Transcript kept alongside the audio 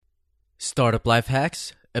Startup Life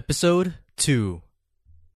Hacks, Episode 2.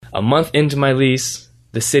 A month into my lease,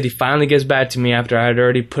 the city finally gets back to me after I had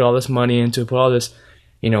already put all this money into, put all this,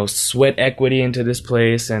 sweat equity into this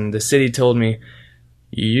place. And the city told me,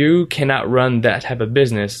 you cannot run that type of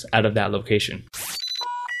business out of that location.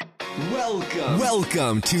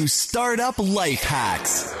 Welcome to Startup Life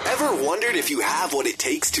Hacks. Ever wondered if you have what it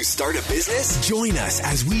takes to start a business? Join us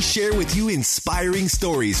as we share with you inspiring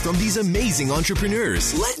stories from these amazing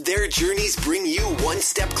entrepreneurs. Let their journeys bring you one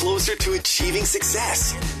step closer to achieving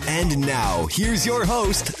success. And now, here's your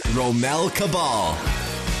host, Romel Cabal.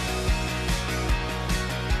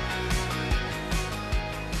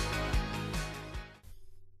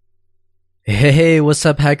 Hey, what's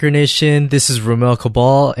up, Hacker Nation? This is Romel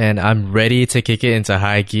Cabal, and I'm ready to kick it into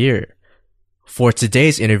high gear. For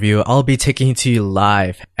today's interview, I'll be taking you to you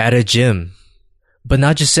live at a gym. But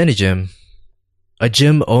not just any gym. A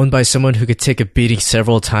gym owned by someone who could take a beating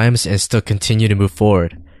several times and still continue to move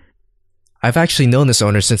forward. I've actually known this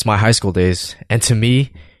owner since my high school days, and to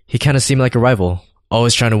me, he kind of seemed like a rival,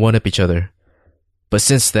 always trying to one-up each other. But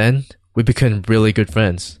since then, we become really good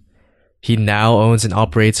friends. He now owns and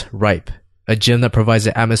operates Ripe, a gym that provides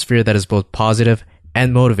an atmosphere that is both positive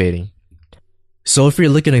and motivating. So if you're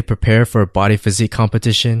looking to prepare for a body physique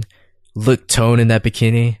competition, look toned in that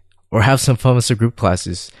bikini, or have some fun with some group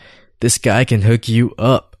classes, this guy can hook you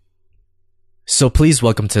up. So please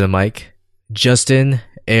welcome to the mic, Justin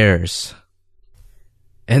Ayers.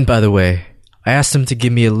 And by the way, I asked him to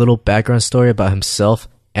give me a little background story about himself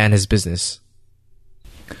and his business.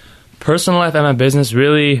 Personal life and my business,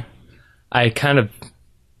 really, I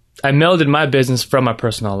melded my business from my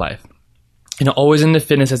personal life. Always into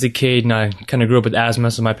fitness as a kid. I kind of grew up with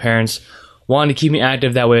asthma, so my parents wanted to keep me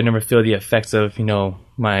active. That way I never feel the effects of,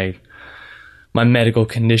 my medical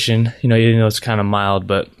condition, even though it's kind of mild.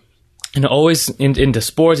 But, always into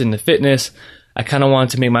sports, into fitness. I kind of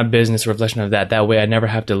wanted to make my business a reflection of that. That way I never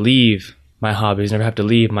have to leave my hobbies, never have to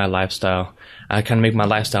leave my lifestyle. I kind of make my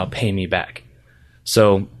lifestyle pay me back.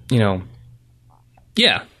 So,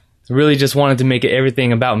 yeah. Really just wanted to make it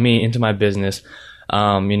everything about me into my business.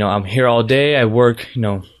 I'm here all day. I work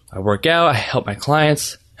out. I help my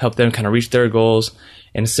clients, help them kind of reach their goals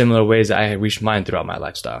in similar ways that I reached mine throughout my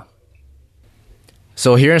lifestyle.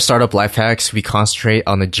 So here in Startup Life Hacks, we concentrate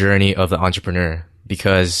on the journey of the entrepreneur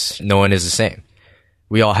because no one is the same.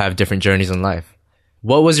 We all have different journeys in life.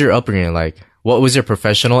 What was your upbringing like? What was your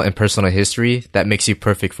professional and personal history that makes you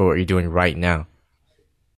perfect for what you're doing right now?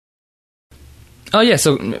 Oh, yeah.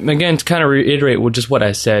 So, again, to kind of reiterate just what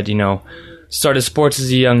I said, started sports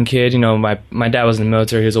as a young kid. My dad was in the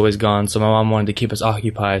military. He was always gone. So my mom wanted to keep us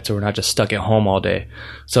occupied so we're not just stuck at home all day.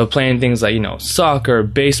 So playing things like, soccer,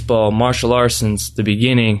 baseball, martial arts since the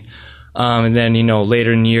beginning. And then,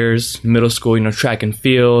 later in years, middle school, track and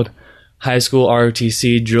field, high school,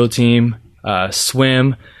 ROTC, drill team,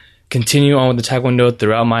 swim, continue on with the Taekwondo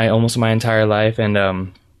throughout almost my entire life.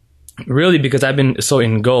 And really because I've been so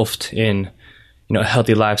engulfed in a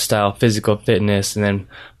healthy lifestyle, physical fitness. And then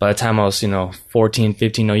by the time I was, 14,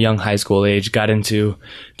 15, young high school age, got into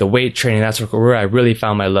the weight training. That's where I really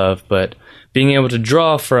found my love. But being able to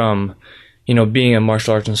draw from, being a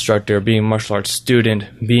martial arts instructor, being a martial arts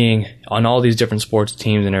student, being on all these different sports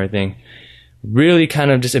teams and everything, really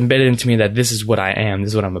kind of just embedded into me that this is what I am. This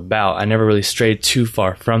is what I'm about. I never really strayed too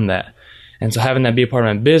far from that. And so having that be a part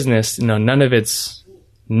of my business, none of it's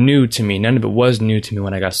new to me. None of it was new to me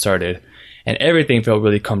when I got started. And everything felt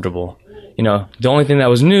really comfortable. The only thing that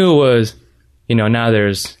was new was, now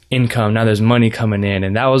there's income, now there's money coming in.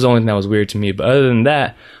 And that was the only thing that was weird to me. But other than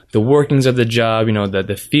that, the workings of the job,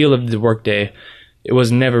 the feel of the workday, it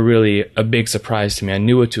was never really a big surprise to me. I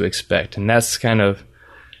knew what to expect. And that's kind of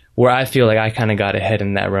where I feel like I kind of got ahead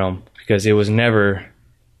in that realm because it was never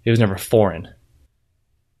foreign.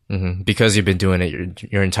 Mm-hmm. Because you've been doing it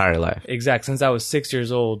your entire life. Exactly. Since I was 6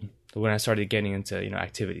 years old when I started getting into,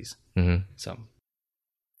 activities. Mm-hmm. So,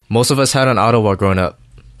 most of us had an idol while growing up.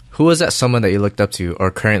 Who was that someone that you looked up to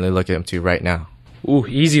or currently looking up to right now? Ooh,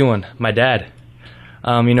 easy one. My dad.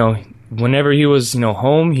 Whenever he was,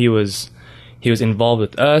 home, he was involved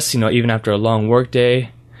with us. Even after a long work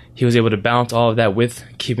day, he was able to balance all of that with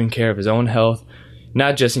keeping care of his own health,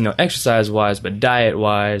 not just exercise wise, but diet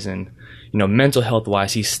wise and mental health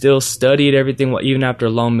wise. He still studied everything, even after a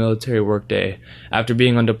long military work day. After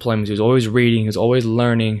being on deployments, he was always reading, he was always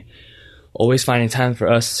learning, always finding time for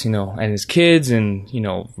us, and his kids and,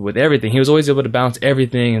 with everything. He was always able to balance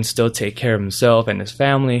everything and still take care of himself and his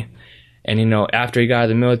family. And, after he got out of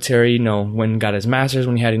the military, when he got his master's,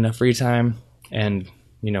 when he had enough free time. And,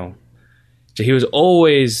 so he was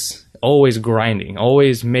always grinding,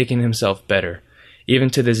 always making himself better. even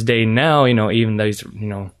to this day now, even though he's,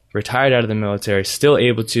 retired out of the military, still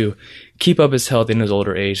able to keep up his health in his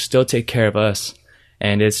older age, still take care of us.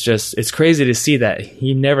 And it's crazy to see that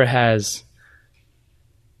he's never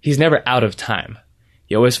out of time.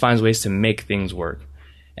 He always finds ways to make things work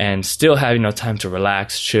and still have, time to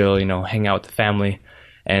relax, chill, hang out with the family.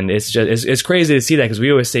 And it's crazy to see that, because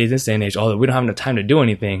we always say in this day and age, oh, we don't have enough time to do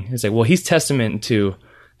anything. It's like, well, he's testament to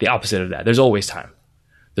the opposite of that. There's always time.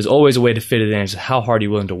 There's always a way to fit it in. It's just how hard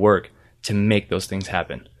you're willing to work to make those things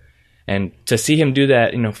happen. And to see him do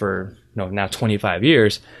that, for now 25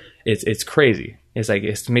 years, it's crazy. It's like,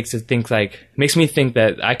 it makes me think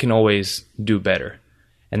that I can always do better.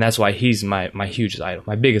 And that's why he's my hugest idol,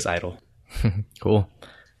 my biggest idol. Cool.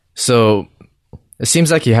 So it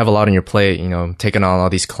seems like you have a lot on your plate, taking on all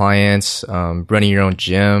these clients, running your own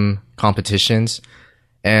gym, competitions.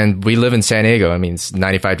 And we live in San Diego. I mean, it's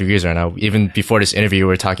 95 degrees right now. Even before this interview, we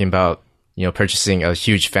were talking about, purchasing a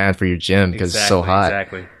huge fan for your gym because it's so hot.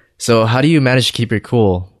 Exactly. So how do you manage to keep it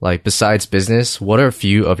cool? Like, besides business, what are a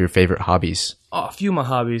few of your favorite hobbies? Oh, a few of my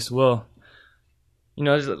hobbies. Well,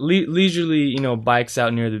 leisurely, bikes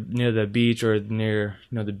out near the beach or near,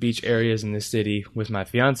 the beach areas in the city with my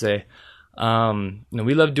fiance.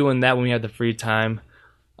 We love doing that when we have the free time.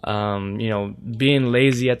 Being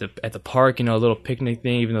lazy at the park, a little picnic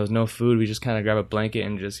thing, even though there's no food, we just kind of grab a blanket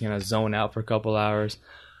and just, zone out for a couple hours.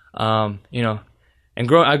 And I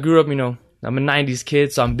grew up, I'm a 90s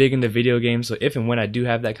kid, so I'm big into video games. So if and when I do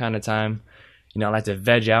have that kind of time, I like to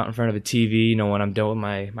veg out in front of a TV, when I'm done with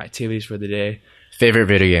my activities for the day. Favorite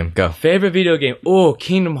video game? Go. Favorite video game? Oh,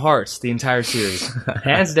 Kingdom Hearts, the entire series.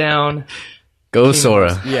 Hands down. Go Kingdom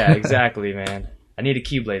Sora. Hearts. Yeah, exactly, man. I need a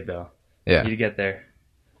Keyblade, though. Yeah. I need to get there.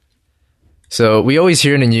 So we always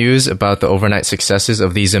hear in the news about the overnight successes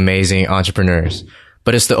of these amazing entrepreneurs.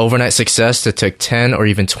 But it's the overnight success that took 10 or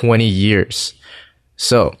even 20 years.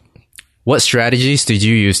 So what strategies did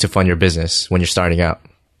you use to fund your business when you're starting out?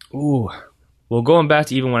 Ooh. Well, going back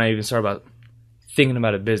to even when I even started about thinking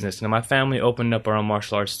about a business, my family opened up our own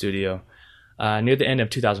martial arts studio near the end of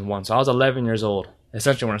 2001. So I was 11 years old,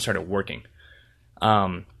 essentially when I started working.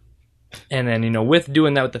 And then, with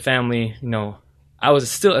doing that with the family, I was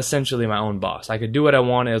still essentially my own boss. I could do what I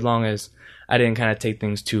wanted as long as I didn't kind of take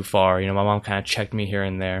things too far. My mom kind of checked me here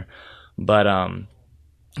and there. But,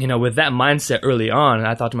 with that mindset early on,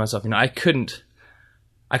 I thought to myself, I couldn't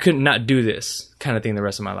not do this kind of thing the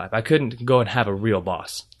rest of my life. I couldn't go and have a real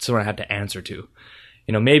boss, someone I had to answer to.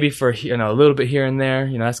 Maybe for, a little bit here and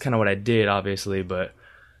there, that's kind of what I did, obviously, but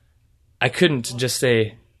I couldn't just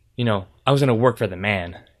say, I was going to work for the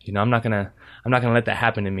man. I'm not going to let that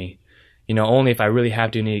happen to me. Only if I really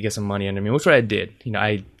have to need to get some money under me, which what I did.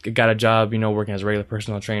 I got a job, working as a regular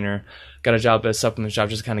personal trainer, got a job at a supplement shop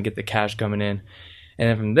just to kind of get the cash coming in. And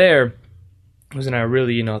then from there was when I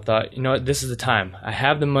really, thought, this is the time. I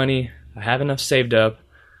have the money. I have enough saved up.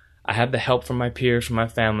 I have the help from my peers, from my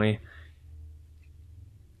family.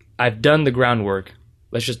 I've done the groundwork.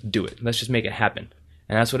 Let's just do it. Let's just make it happen.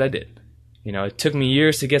 And that's what I did. It took me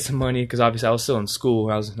years to get some money because obviously I was still in school.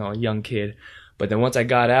 I was a young kid. But then once I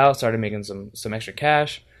got out, started making some extra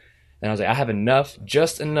cash, and I was like, I have enough,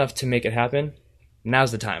 just enough to make it happen.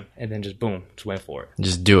 Now's the time. And then just boom, just went for it.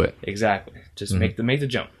 Just do it. Exactly. Just make the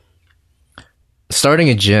jump. Starting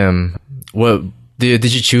a gym,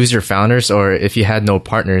 did you choose your founders, or if you had no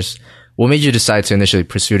partners, what made you decide to initially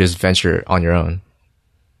pursue this venture on your own?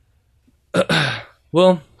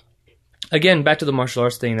 Well, again, back to the martial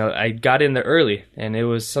arts thing, I got in there early, and it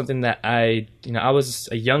was something that I was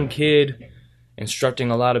a young kid instructing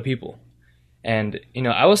a lot of people. And,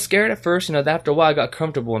 I was scared at first, after a while I got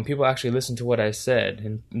comfortable and people actually listened to what I said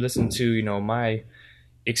and listened to, my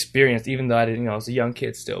experience, even though I didn't, I was a young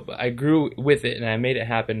kid still, but I grew with it and I made it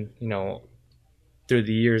happen, through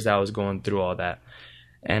the years I was going through all that.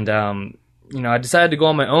 And, I decided to go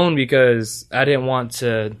on my own because I didn't want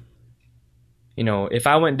to, if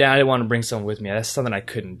I went down, I didn't want to bring someone with me. That's something I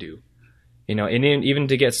couldn't do, and even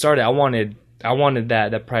to get started, I wanted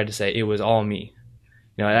that pride to say it was all me.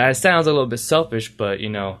 That sounds a little bit selfish, but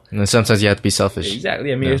and sometimes you have to be selfish.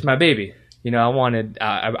 Exactly. I mean, It's my baby.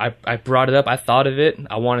 I brought it up. I thought of it.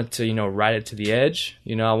 I wanted to, ride it to the edge.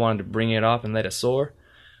 I wanted to bring it off and let it soar.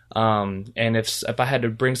 And if I had to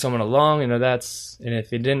bring someone along, and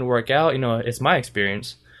if it didn't work out, it's my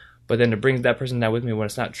experience. But then to bring that person down with me when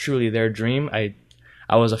it's not truly their dream, I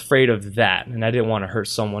was afraid of that, and I didn't want to hurt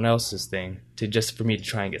someone else's thing for me to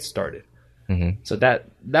try and get started. Mm-hmm. So that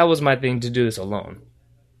was my thing, to do this alone.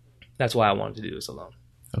 That's why I wanted to do this alone.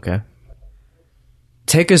 Okay.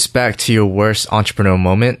 Take us back to your worst entrepreneurial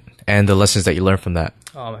moment and the lessons that you learned from that.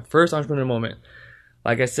 Oh, my first entrepreneurial moment.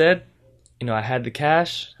 Like I said, I had the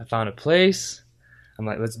cash. I found a place. I'm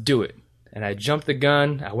like, let's do it. And I jumped the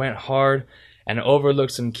gun. I went hard, and I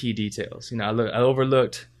overlooked some key details. I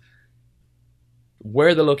overlooked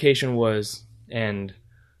where the location was, and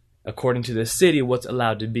according to the city, what's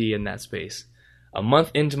allowed to be in that space. A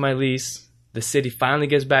month into my lease, the city finally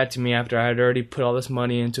gets back to me after I had already put all this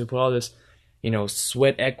money into, put all this,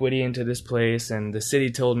 sweat equity into this place. And the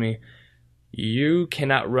city told me, you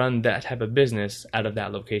cannot run that type of business out of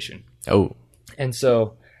that location. Oh. And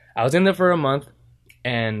so I was in there for a month,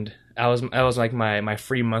 and I was like my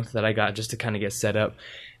free month that I got just to kind of get set up.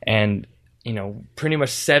 And, pretty much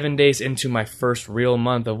 7 days into my first real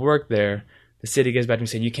month of work there, the city gets back to me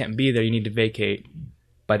saying, you can't be there. You need to vacate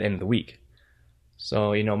by the end of the week.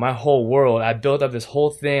 So, my whole world, I built up this whole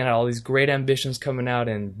thing, I had all these great ambitions coming out,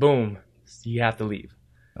 and boom, you have to leave.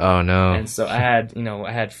 Oh, no. And so I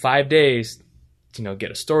had 5 days to, get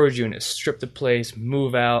a storage unit, strip the place,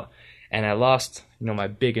 move out, and I lost, my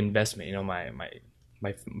big investment, my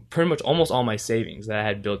pretty much almost all my savings that I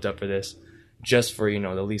had built up for this, just for,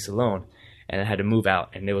 the lease alone. And I had to move out,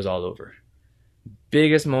 and it was all over.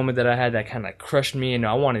 Biggest moment that I had that kind of crushed me, and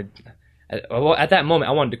at that moment,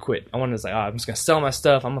 I wanted to quit. I wanted to say, I'm just going to sell my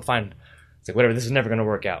stuff. I'm going to find, whatever, this is never going to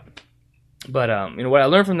work out. But, what I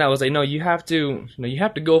learned from that was, you have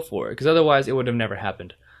to go for it, because otherwise it would have never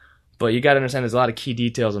happened. But you got to understand there's a lot of key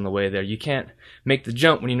details on the way there. You can't make the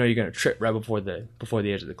jump when you know you're going to trip right before the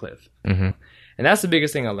edge of the cliff. Mm-hmm. And that's the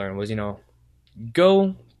biggest thing I learned was,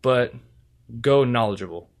 go, but go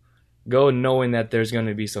knowledgeable. Go knowing that there's going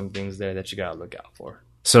to be some things there that you got to look out for.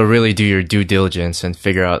 So really do your due diligence and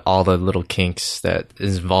figure out all the little kinks that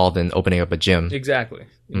is involved in opening up a gym. Exactly.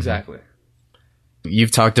 Mm-hmm. You've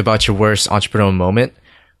talked about your worst entrepreneurial moment.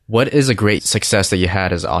 What is a great success that you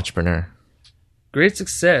had as an entrepreneur? Great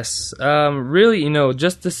success. Really,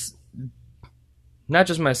 just this, not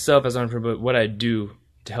just myself as an entrepreneur, but what I do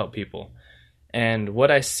to help people and what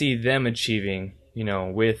I see them achieving,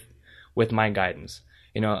 with my guidance.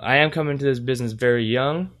 I am coming to this business very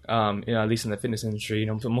young, at least in the fitness industry.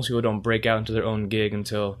 Most people don't break out into their own gig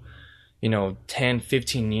until, 10,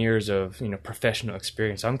 15 years of, professional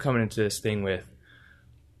experience. So I'm coming into this thing with,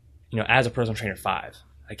 as a personal trainer, 5.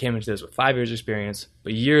 I came into this with 5 years experience,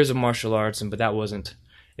 but years of martial arts, but that wasn't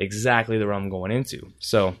exactly the realm I'm going into.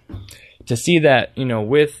 So to see that,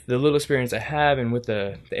 with the little experience I have and with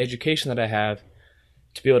the education that I have,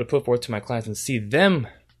 to be able to put forth to my clients and see them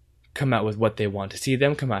come out with what they want, to see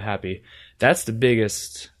them come out happy, that's the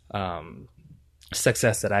biggest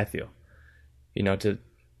success that I feel.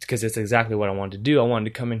 Because it's exactly what I wanted to do. I wanted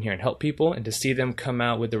to come in here and help people, and to see them come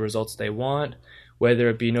out with the results they want, whether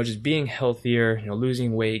it be just being healthier,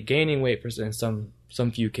 losing weight, gaining weight in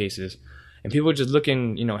some few cases, and people just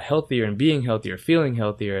looking healthier and being healthier, feeling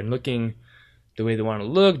healthier, and looking the way they want to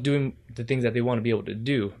look, doing the things that they want to be able to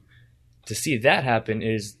do. To see that happen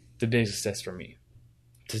is the biggest success for me.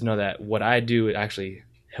 To know that what I do, it actually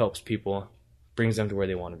helps people, brings them to where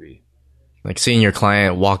they want to be. Like seeing your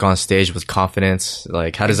client walk on stage with confidence,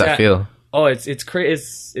 how does that feel? Oh, it's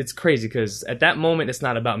crazy because at that moment it's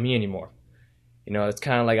not about me anymore. It's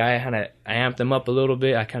kind of like I amped them up a little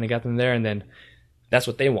bit. I kind of got them there, and then that's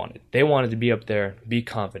what they wanted. They wanted to be up there, be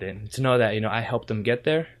confident, to know that I helped them get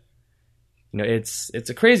there. It's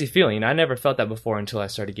a crazy feeling. I never felt that before until I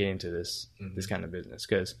started getting into this kind of business,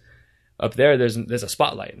 because up there, there's a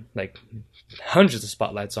spotlight, like hundreds of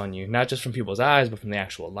spotlights on you, not just from people's eyes, but from the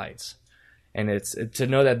actual lights. And it's to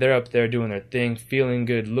know that they're up there doing their thing, feeling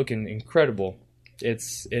good, looking incredible.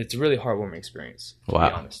 It's a really heartwarming experience, to be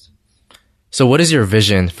honest. So what is your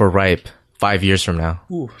vision for Ripe 5 years from now?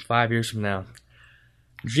 5 years from now.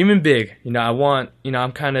 Dreaming big.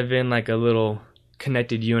 I'm kind of in like a little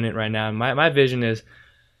connected unit right now. My vision is,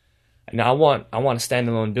 I want a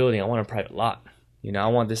standalone building. I want a private lot. I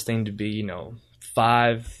want this thing to be,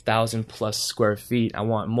 5,000 plus square feet. I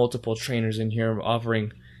want multiple trainers in here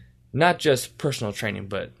offering not just personal training,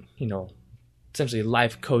 but, essentially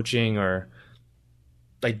life coaching or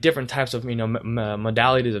like different types of,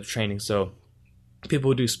 modalities of training. So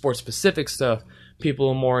people who do sports specific stuff,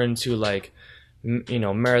 people more into like,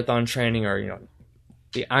 marathon training or,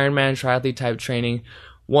 the Ironman triathlete type training,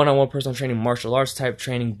 one-on-one personal training, martial arts type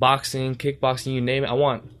training, boxing, kickboxing, you name it. I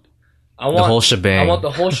want the whole shebang. I want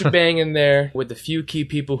the whole shebang in there with a few key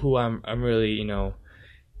people who I'm really,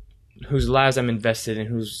 whose lives I'm invested in,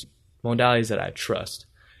 whose modalities that I trust.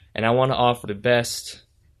 And I want to offer the best,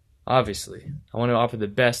 obviously. I want to offer the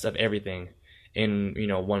best of everything in,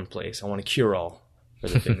 one place. I want to cure all for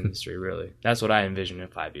the fitness industry, really. That's what I envision in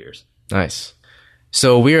 5 years. Nice.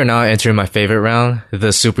 So we are now entering my favorite round, the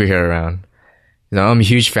superhero round. You know, I'm a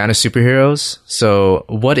huge fan of superheroes. So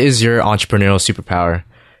what is your entrepreneurial superpower?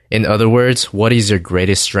 In other words, what is your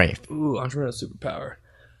greatest strength? Ooh, entrepreneurial superpower.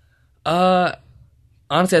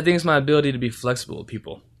 Honestly, I think it's my ability to be flexible with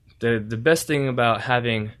people. The best thing about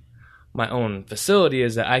having my own facility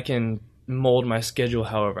is that I can mold my schedule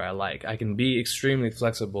however I like. I can be extremely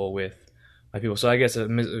flexible with my people. So I guess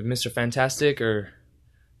Mr. Fantastic or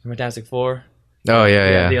Fantastic Four. Oh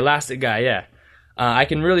yeah. The elastic guy, yeah. I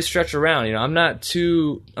can really stretch around. You know, I'm not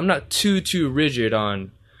too rigid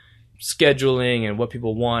on scheduling and what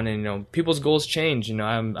people want, and you know, people's goals change. You know,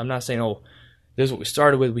 I'm not saying, oh, this is what we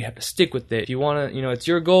started with, we have to stick with it. If you want to, you know, it's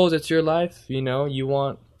your goals, it's your life. You know, you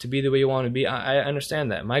want to be the way you want to be. I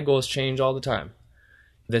understand that. My goals change all the time.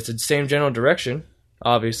 That's the same general direction,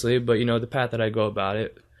 obviously, but you know, the path that I go about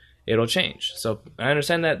it, it'll change. So I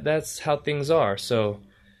understand that that's how things are. So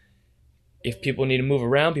if people need to move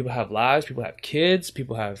around, people have lives, people have kids,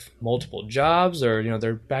 people have multiple jobs, or you know,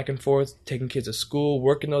 they're back and forth taking kids to school,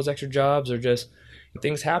 working those extra jobs, or just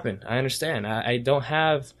things happen. I understand. I don't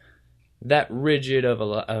have that rigid of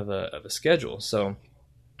a schedule. So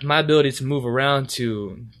my ability to move around,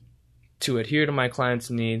 to adhere to my clients'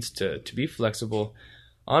 needs, to be flexible,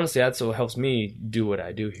 honestly, that's what helps me do what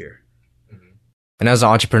I do here. And as an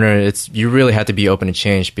entrepreneur, you really have to be open to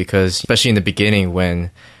change, because especially in the beginning when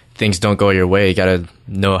things don't go your way, you got to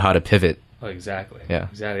know how to pivot. Oh, exactly. Yeah.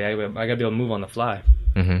 Exactly. I got to be able to move on the fly.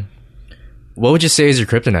 Mm-hmm. What would you say is your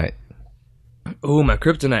kryptonite? Oh, my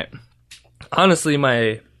kryptonite. Honestly,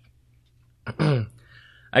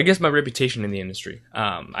 I guess my reputation in the industry.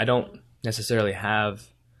 I don't necessarily have,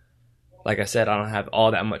 like I said, I don't have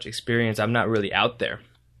all that much experience. I'm not really out there.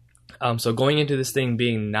 So going into this thing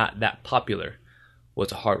being not that popular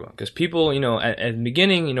was a hard one, because people, you know, at the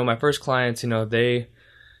beginning, you know, my first clients, you know, they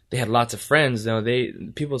had lots of friends. You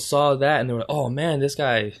know, people saw that and they were like, oh man, this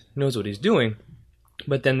guy knows what he's doing.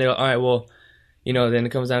 But then they're all right, well, you know, then it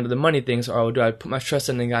comes down to the money things. Or do I put my trust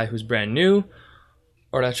in the guy who's brand new,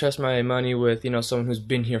 or do I trust my money with, you know, someone who's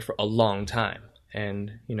been here for a long time?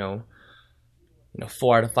 And you know,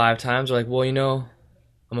 4 out of 5 times they're like, well, you know,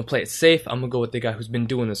 I'm gonna play it safe. I'm gonna go with the guy who's been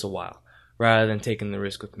doing this a while, rather than taking the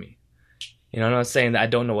risk with me. You know, I'm not saying that I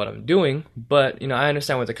don't know what I'm doing, but you know, I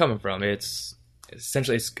understand where they're coming from. It's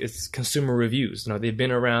essentially it's consumer reviews. You know, they've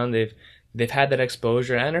been around, they've had that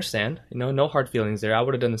exposure. I understand. You know, no hard feelings there. I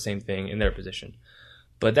would have done the same thing in their position.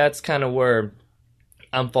 But that's kind of where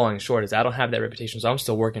I'm falling short, is I don't have that reputation. So I'm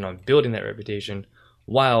still working on building that reputation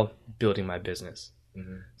while building my business.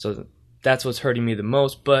 Mm-hmm. So that's what's hurting me the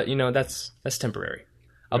most. But you know, that's temporary.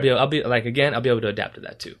 I'll be able to adapt to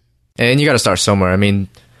that too. And you got to start somewhere. I mean,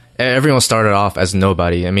 everyone started off as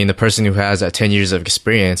nobody. I mean, the person who has 10 years of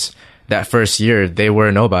experience, that first year, they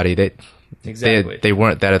were nobody. They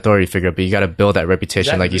weren't that authority figure, but you got to build that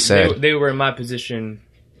reputation, like you said. They were in my position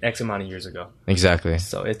X amount of years ago. Exactly.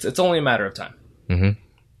 So it's only a matter of time. Mm-hmm.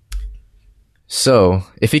 So,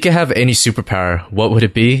 if you could have any superpower, what would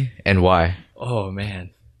it be and why? Oh,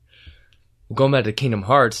 man. Going back to Kingdom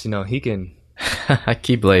Hearts, you know, he can...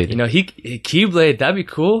 Keyblade. You know, Keyblade, that'd be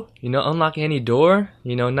cool. You know, unlock any door.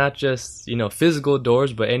 You know, not just, you know, physical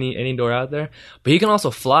doors, but any door out there. But he can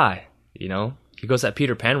also fly. You know, he goes that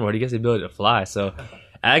Peter Pan road. He gets the ability to fly. So,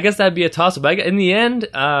 I guess that'd be a toss-up. But in the end,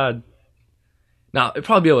 it'd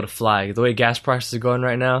probably be able to fly. The way gas prices are going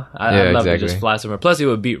right now, I'd love to just fly somewhere. Plus, it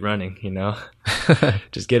would beat running. You know,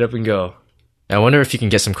 just get up and go. I wonder if you can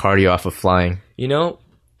get some cardio off of flying. You know,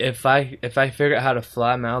 if I figure out how to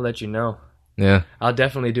fly, man, I'll let you know. Yeah. I'll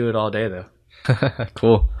definitely do it all day, though.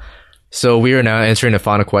 Cool. So we are now answering the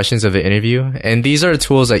final questions of the interview, and these are the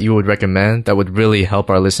tools that you would recommend that would really help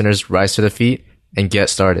our listeners rise to their feet and get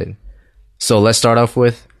started. So let's start off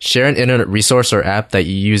with, share an internet resource or app that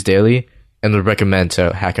you use daily and would recommend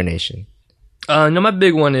to Hacker Nation. My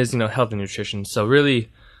big one is, health and nutrition. So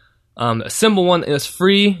really, a simple one is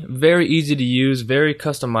free, very easy to use, very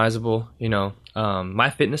customizable.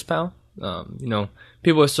 MyFitnessPal.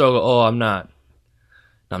 People are so, I'm not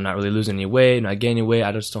really losing any weight, not gaining weight,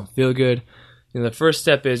 I just don't feel good. The first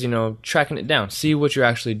step is, tracking it down. See what you're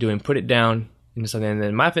actually doing. Put it down into something. And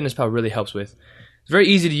then MyFitnessPal really helps with. It's very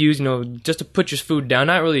easy to use, just to put your food down.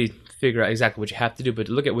 Not really figure out exactly what you have to do, but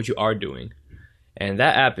look at what you are doing. And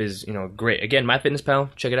that app is, great. Again,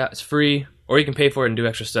 MyFitnessPal, check it out. It's free. Or you can pay for it and do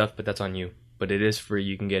extra stuff, but that's on you. But it is free.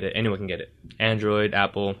 You can get it. Anyone can get it. Android,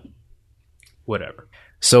 Apple, whatever.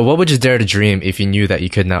 So what would you dare to dream if you knew that you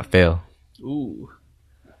could not fail? Ooh.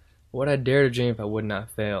 What I dare to dream if I would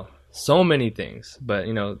not fail? So many things. But,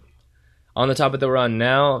 on the topic that we're on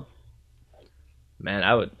now, man,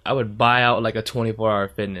 I would buy out like a 24-hour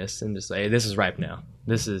fitness and just say, hey, this is ripe now.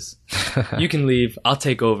 This is, you can leave. I'll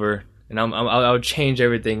take over. and I would change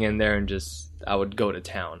everything in there and I would go to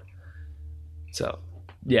town. So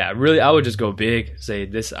yeah, really, I would just go big. Say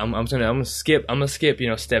this, I'm gonna skip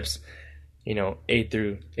steps, A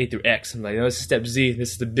through X. I'm like, no, this is step Z.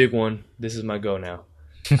 This is the big one. This is my go now.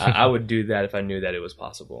 I would do that if I knew that it was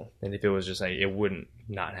possible, and if it was just like it wouldn't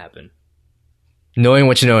not happen. Knowing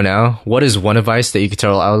what you know now, what is one advice that you could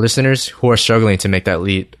tell our listeners who are struggling to make that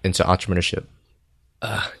leap into entrepreneurship?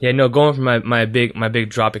 Going from my big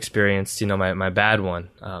drop experience, my bad one,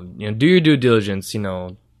 do your due diligence,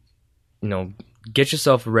 get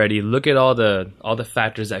yourself ready. Look at all the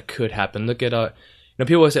factors that could happen. Look at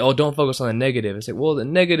people always say, oh, don't focus on the negative. I say, well, the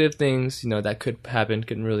negative things, that could happen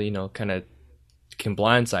can really, can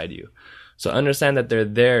blindside you. So understand that they're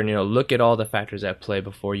there, and look at all the factors at play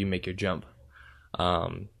before you make your jump.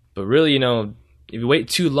 But really, if you wait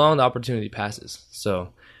too long, the opportunity passes. So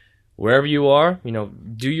wherever you are,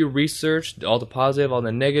 do your research, all the positive, all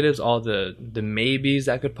the negatives, all the maybes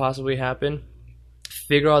that could possibly happen.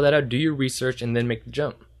 Figure all that out, do your research, and then make the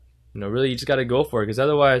jump. Really, you just got to go for it, because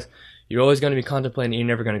otherwise you're always going to be contemplating and you're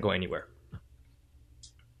never going to go anywhere.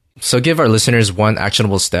 So give our listeners one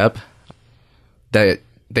actionable step that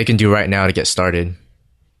they can do right now to get started.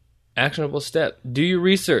 Actionable step. Do your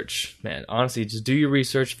research, man. Honestly, just do your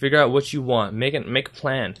research. Figure out what you want. Make a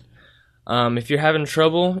plan. If you're having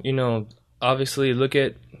trouble, obviously look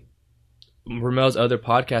at Romel's other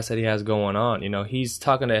podcasts that he has going on. He's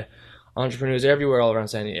talking to entrepreneurs everywhere all around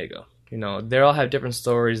San Diego. They all have different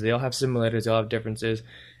stories. They all have similarities. They all have differences.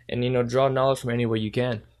 And, draw knowledge from any way you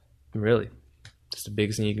can. Really. It's the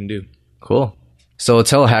biggest thing you can do. Cool. So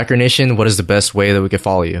tell Hacker Nation, what is the best way that we can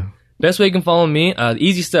follow you? Best way you can follow me,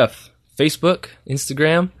 easy stuff. Facebook,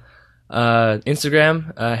 Instagram.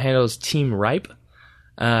 Instagram handles Team Ripe.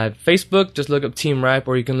 Facebook, just look up Team Ripe,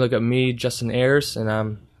 or you can look up me, Justin Ayers, and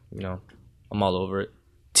I'm all over it.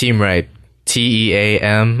 Team Ripe.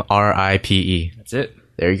 TEAMRIPE. That's it.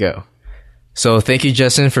 There you go. So thank you,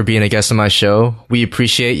 Justin, for being a guest on my show. We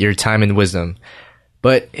appreciate your time and wisdom.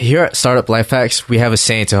 But here at Startup Life Hacks, we have a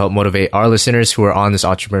saying to help motivate our listeners who are on this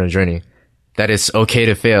entrepreneurial journey, that it's okay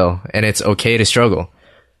to fail and it's okay to struggle.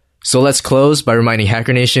 So let's close by reminding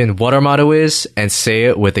Hacker Nation what our motto is, and say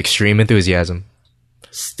it with extreme enthusiasm.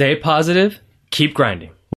 Stay positive, keep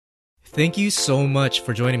grinding. Thank you so much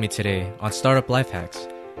for joining me today on Startup Life Hacks.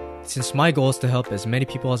 Since my goal is to help as many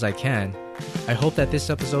people as I can, I hope that this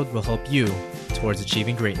episode will help you towards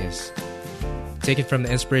achieving greatness. Taken from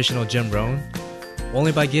the inspirational Jim Rohn,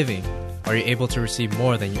 only by giving are you able to receive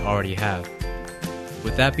more than you already have.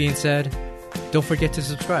 With that being said, don't forget to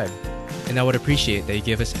subscribe, and I would appreciate that you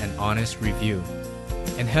give us an honest review.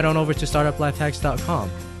 And head on over to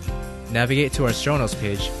startuplifehacks.com. Navigate to our show notes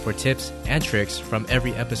page for tips and tricks from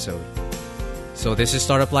every episode. So this is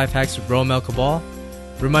Startup Life Hacks with Romel Cabal,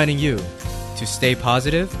 reminding you to stay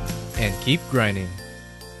positive and keep grinding.